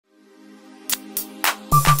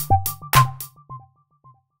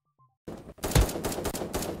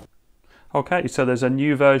Okay, so there's a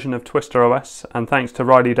new version of TwisterOS, and thanks to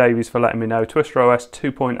Riley Davies for letting me know, TwisterOS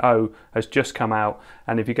 2.0 has just come out,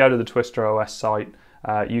 and if you go to the TwisterOS site,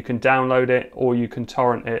 you can download it or you can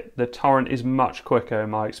torrent it. The torrent is much quicker in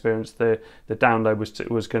my experience. The download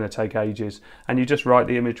was going to take ages, and you just write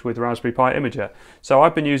the image with Raspberry Pi Imager. So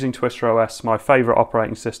I've been using TwisterOS, my favourite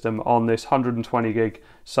operating system, on this 120 gig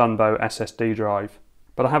Sunbow SSD drive.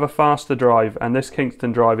 But I have a faster drive, and this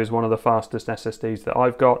Kingston drive is one of the fastest SSDs that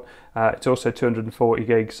I've got. It's also 240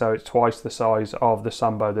 gigs, so it's twice the size of the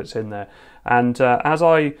Sunbow that's in there. And as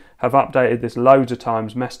I have updated this loads of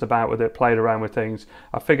times, messed about with it, played around with things,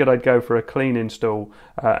 I figured I'd go for a clean install.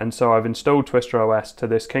 And so I've installed TwisterOS to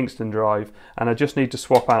this Kingston drive, and I just need to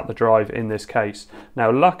swap out the drive in this case.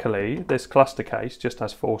 Now luckily, this cluster case just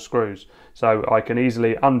has 4 screws, so I can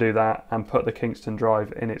easily undo that and put the Kingston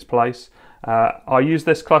drive in its place. I use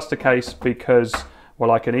this cluster case because, well,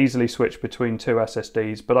 I can easily switch between 2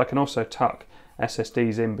 SSDs, but I can also tuck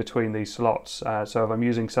SSDs in between these slots. So if I'm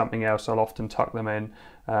using something else, I'll often tuck them in,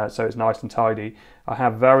 so it's nice and tidy. I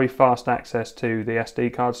have very fast access to the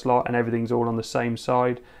SD card slot, and everything's all on the same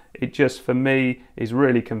side. It just, for me, is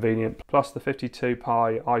really convenient. Plus the 52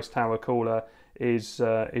 Pi Ice Tower cooler is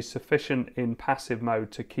sufficient in passive mode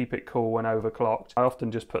to keep it cool when overclocked. I often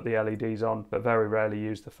just put the LEDs on, but very rarely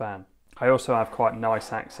use the fan. I also have quite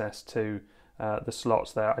nice access to the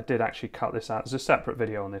slots there. I did actually cut this out. There's a separate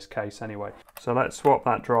video on this case anyway. So let's swap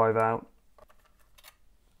that drive out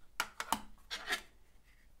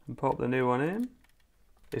and pop the new one in.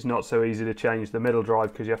 It's not so easy to change the middle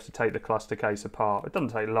drive because you have to take the cluster case apart. It doesn't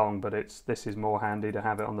take long, but this is more handy to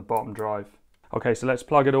have it on the bottom drive. Okay, so let's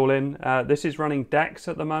plug it all in. This is running DeX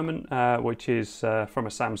at the moment, which is from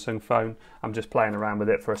a Samsung phone. I'm just playing around with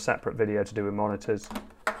it for a separate video to do with monitors.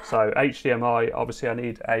 So HDMI, obviously I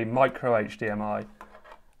need a micro HDMI,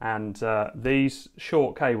 and these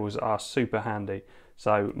short cables are super handy.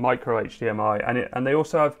 So micro HDMI, and they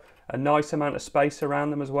also have a nice amount of space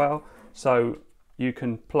around them as well. So you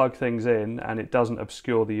can plug things in and it doesn't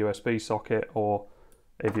obscure the USB socket, or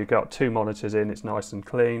if you've got 2 monitors in, it's nice and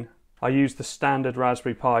clean. I use the standard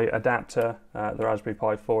Raspberry Pi adapter, the Raspberry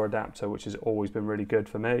Pi 4 adapter, which has always been really good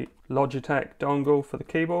for me. Logitech dongle for the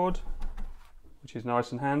keyboard, which is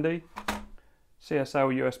nice and handy.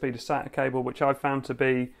 CSL USB to SATA cable, which I've found to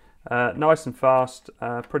be nice and fast,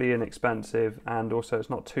 pretty inexpensive, and also it's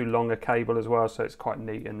not too long a cable as well, so it's quite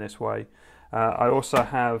neat in this way. I also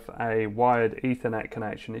have a wired Ethernet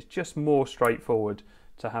connection. It's just more straightforward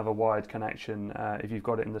to have a wired connection if you've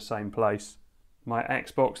got it in the same place. My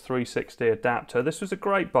Xbox 360 adapter. This was a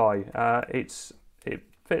great buy. It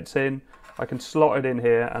fits in. I can slot it in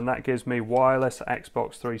here, and that gives me wireless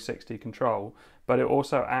Xbox 360 control, but it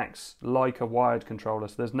also acts like a wired controller,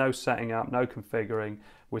 so there's no setting up, no configuring.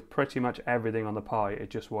 With pretty much everything on the Pi, it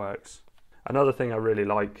just works. Another thing I really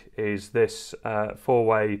like is this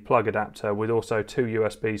 4-way plug adapter with also 2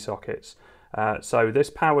 USB sockets. So this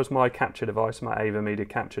powers my capture device, my AVerMedia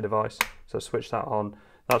capture device. So switch that on.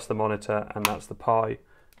 That's the monitor and that's the Pi.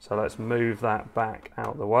 So let's move that back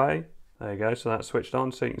out the way. There you go, so that's switched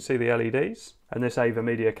on so you can see the LEDs. And this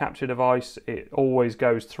AVerMedia capture device, it always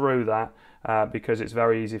goes through that because it's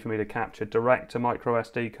very easy for me to capture direct to micro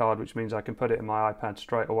SD card, which means I can put it in my iPad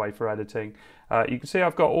straight away for editing. You can see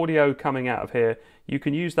I've got audio coming out of here. You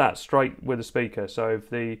can use that straight with a speaker. So if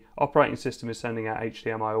the operating system is sending out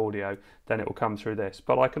HDMI audio, then it will come through this.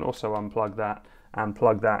 But I can also unplug that and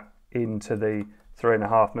plug that into the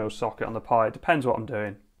 3.5mm socket on the Pi. It depends what I'm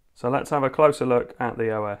doing. So let's have a closer look at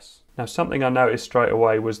the OS. Now, something I noticed straight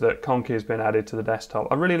away was that Conky has been added to the desktop.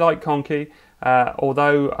 I really like Conky,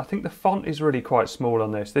 although I think the font is really quite small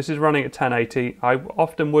on this. This is running at 1080. I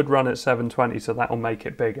often would run at 720, so that will make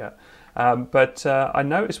it bigger. But I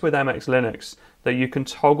noticed with MX Linux that you can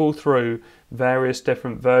toggle through various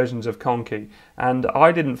different versions of Conky, and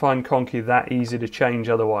I didn't find Conky that easy to change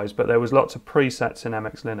otherwise, but there was lots of presets in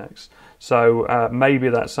MX Linux, so maybe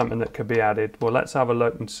that's something that could be added. Well, let's have a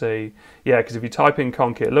look and see. Yeah, because if you type in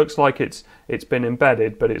Conky, it looks like it's been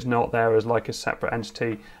embedded, but it's not there as like a separate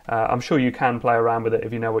entity. I'm sure you can play around with it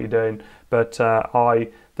if you know what you're doing, but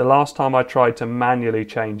the last time I tried to manually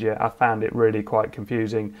change it, I found it really quite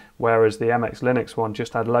confusing, whereas the MX Linux one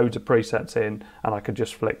just had loads of presets in and I could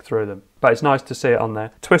just flick through them. But it's nice to see it on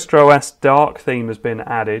there. TwisterOS Dark theme has been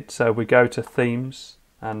added, so we go to Themes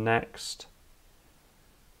and Next.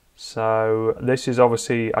 So this is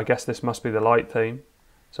obviously, I guess this must be the light theme.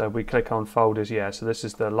 So if we click on Folders, yeah, so this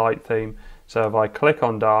is the light theme. So if I click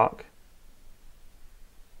on Dark,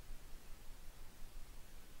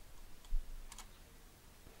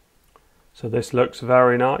 so this looks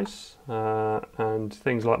very nice, and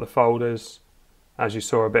things like the folders as you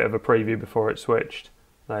saw a bit of a preview before it switched.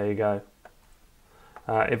 There you go.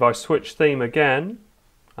 If I switch theme again,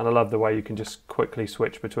 and I love the way you can just quickly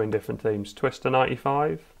switch between different themes. Twister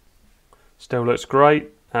 95 still looks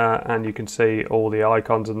great, and you can see all the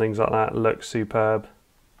icons and things like that look superb.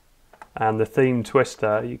 And the theme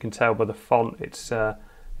Twister, you can tell by the font, it's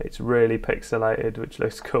really pixelated, which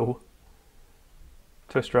looks cool.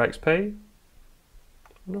 Twister XP. I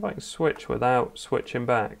wonder if I can switch without switching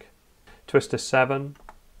back. Twister 7.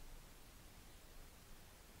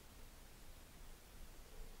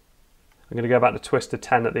 I'm going to go back to Twister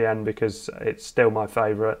 10 at the end because it's still my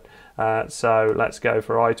favourite. So let's go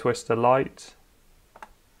for iTwister Lite.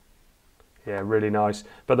 Yeah, really nice.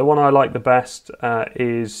 But the one I like the best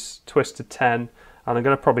is Twister 10, and I'm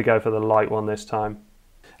going to probably go for the Lite one this time.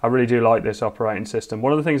 I really do like this operating system.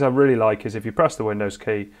 One of the things I really like is if you press the Windows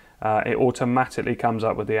key, it automatically comes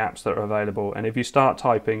up with the apps that are available. And if you start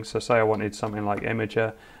typing, so say I wanted something like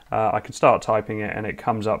Imager, I can start typing it and it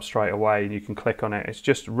comes up straight away and you can click on it. It's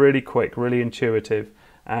just really quick, really intuitive,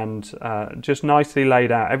 and just nicely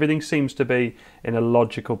laid out. Everything seems to be in a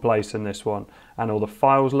logical place in this one, and all the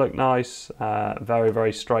files look nice, very,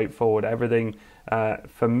 very straightforward. Everything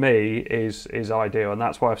for me is ideal, and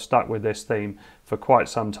that's why I've stuck with this theme for quite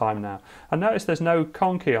some time now. I notice there's no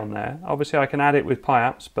Conky on there. Obviously I can add it with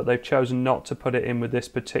PiLabs, but they've chosen not to put it in with this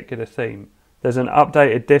particular theme. There's an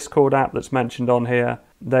updated Discord app that's mentioned on here.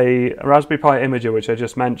 The Raspberry Pi Imager, which I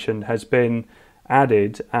just mentioned, has been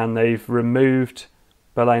added, and they've removed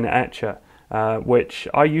Balena Etcher, which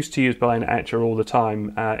I used to use Balena Etcher all the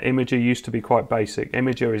time. Imager used to be quite basic.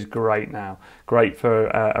 Imager is great now. Great for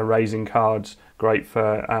erasing cards, great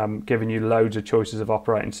for giving you loads of choices of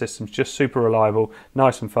operating systems. Just super reliable,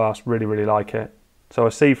 nice and fast, really, really like it. So I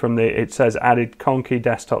see from it says added Conky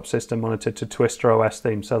desktop system monitor to TwisterOS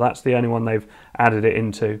theme. So that's the only one they've added it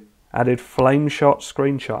into. Added Flameshot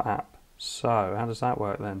screenshot app. So how does that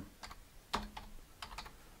work then?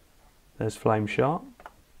 There's Flameshot.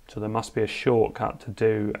 So there must be a shortcut to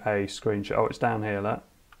do a screenshot. Oh, it's down here, look.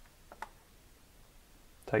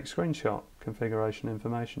 Take screenshot. Configuration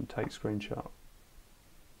information. Take screenshot.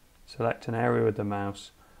 Select an area with the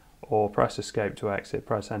mouse, or press escape to exit.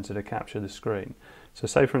 Press enter to capture the screen. So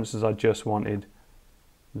say for instance I just wanted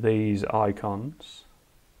these icons.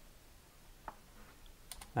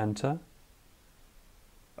 Enter.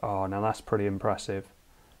 Oh, now that's pretty impressive.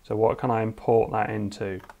 So what can I import that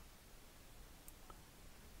into?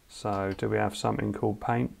 So do we have something called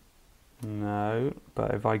Paint? No,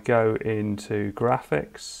 but if I go into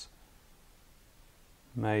graphics,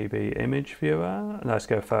 maybe image viewer, let's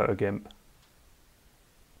go PhotoGimp.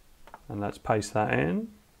 And let's paste that in.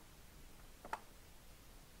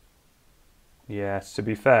 Yes, to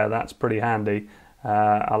be fair, that's pretty handy.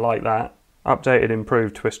 I like that. Updated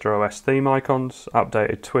improved TwisterOS theme icons,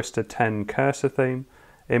 updated Twister 10 cursor theme,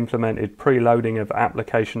 implemented preloading of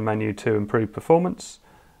application menu to improve performance,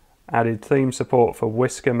 added theme support for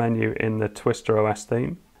whisker menu in the TwisterOS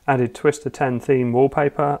theme, added Twister 10 theme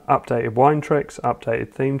wallpaper, updated wine tricks,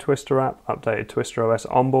 updated theme Twister app, updated TwisterOS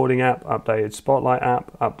onboarding app, updated Spotlight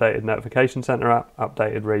app, updated notification center app,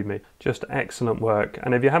 updated README. Just excellent work.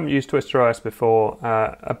 And if you haven't used TwisterOS before,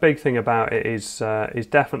 a big thing about it is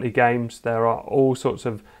definitely games. There are all sorts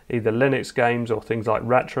of either Linux games or things like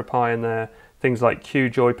RetroPie in there, things like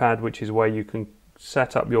QJoypad, which is where you can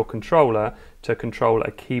set up your controller to control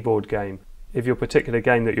a keyboard game. If your particular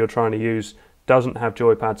game that you're trying to use doesn't have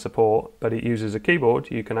joypad support, but it uses a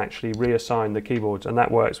keyboard, you can actually reassign the keyboards, and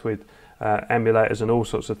that works with emulators and all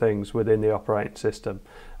sorts of things within the operating system.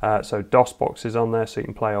 So DOS boxes on there, so you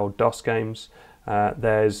can play old DOS games.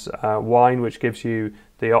 There's Wine, which gives you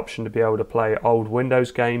the option to be able to play old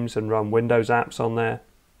Windows games and run Windows apps on there.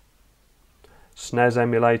 SNES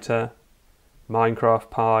emulator,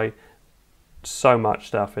 Minecraft Pi, so much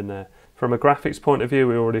stuff in there. From a graphics point of view,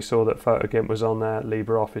 we already saw that PhotoGimp was on there,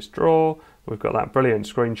 LibreOffice Draw, we've got that brilliant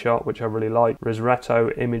screenshot, which I really like,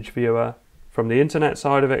 Risretto image viewer. From the internet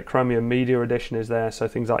side of it, Chromium Media Edition is there, so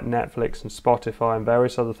things like Netflix and Spotify and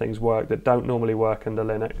various other things work that don't normally work under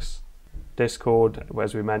Linux. Discord,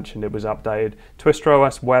 as we mentioned, it was updated.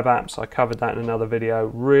 TwisterOS web apps, I covered that in another video,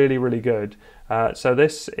 really, really good. So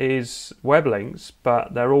this is web links,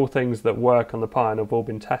 but they're all things that work on the Pi and have all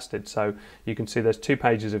been tested. So you can see there's 2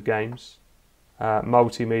 pages of games,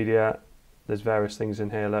 multimedia, there's various things in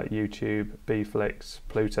here like YouTube, Bflix,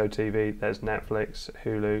 Pluto TV, there's Netflix,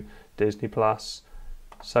 Hulu, Disney Plus,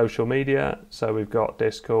 social media, so we've got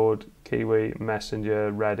Discord, Kiwi,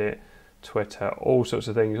 Messenger, Reddit, Twitter, all sorts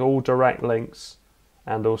of things, all direct links,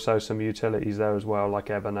 and also some utilities there as well like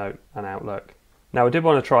Evernote and Outlook. Now I did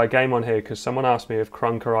want to try a game on here because someone asked me if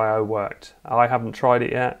Crunker.io worked. I haven't tried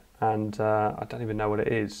it yet, and I don't even know what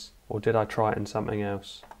it is. Or did I try it in something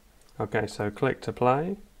else? Okay, so click to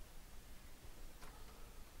play.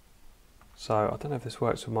 So I don't know if this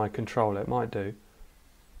works with my controller, it might do.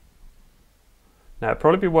 Now it'd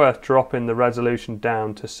probably be worth dropping the resolution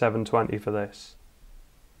down to 720 for this,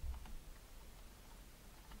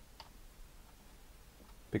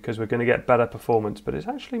 because we're going to get better performance, but it's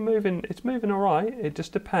actually moving, it's moving alright. It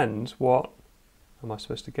just depends what... Am I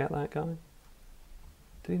supposed to get that guy?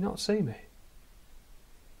 Did he not see me?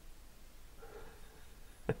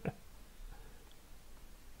 It's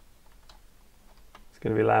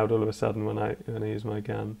going to be loud all of a sudden when I use my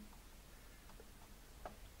gun.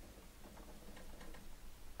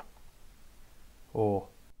 Oh.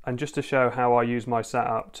 And just to show how I use my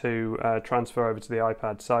setup to transfer over to the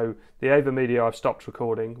iPad. So the AVerMedia, I've stopped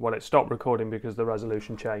recording. Well, it stopped recording because the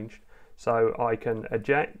resolution changed. So I can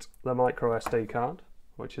eject the micro SD card,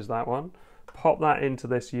 which is that one, pop that into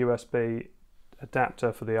this USB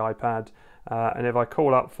adapter for the iPad, and if I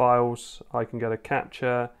call up files, I can get a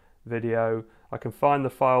capture video. I can find the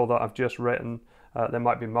file that I've just written. There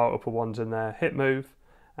might be multiple ones in there. Hit move.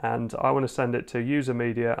 And I want to send it to user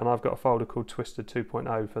media, and I've got a folder called Twister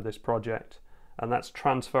 2.0 for this project, and that's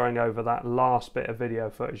transferring over that last bit of video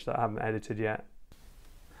footage that I haven't edited yet.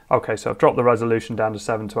 Okay, so I've dropped the resolution down to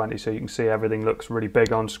 720 so you can see everything looks really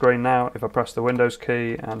big on screen now. If I press the Windows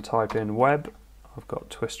key and type in web, I've got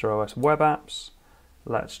TwisterOS web apps.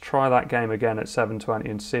 Let's try that game again at 720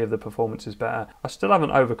 and see if the performance is better. I still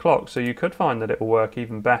haven't overclocked, so you could find that it will work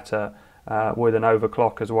even better with an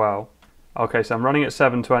overclock as well. Okay, so I'm running at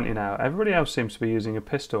 720 now. Everybody else seems to be using a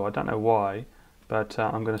pistol. I don't know why, but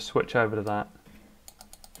I'm going to switch over to that.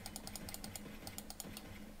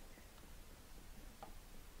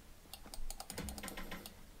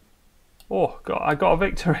 Oh, I got a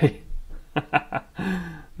victory.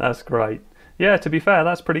 That's great. Yeah, to be fair,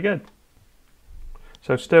 that's pretty good.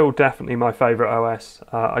 So still definitely my favourite OS.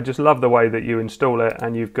 I just love the way that you install it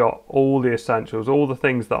and you've got all the essentials, all the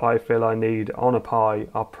things that I feel I need on a Pi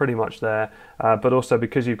are pretty much there. But also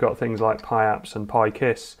because you've got things like PiApps and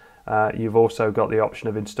PiKiss, you've also got the option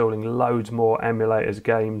of installing loads more emulators,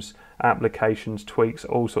 games, applications, tweaks,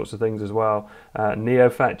 all sorts of things as well.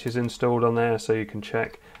 NeoFetch is installed on there so you can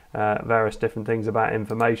check various different things about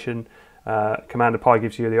information. Commander Pi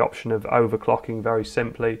gives you the option of overclocking very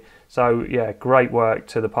simply. So yeah, great work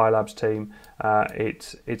to the PiLabs team.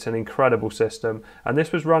 It's an incredible system, and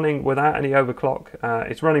this was running without any overclock.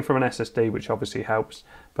 It's running from an SSD, which obviously helps,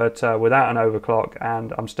 but without an overclock,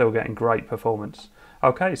 and I'm still getting great performance.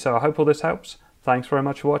 Okay, so I hope all this helps. Thanks very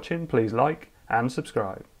much for watching. Please like and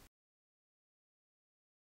subscribe.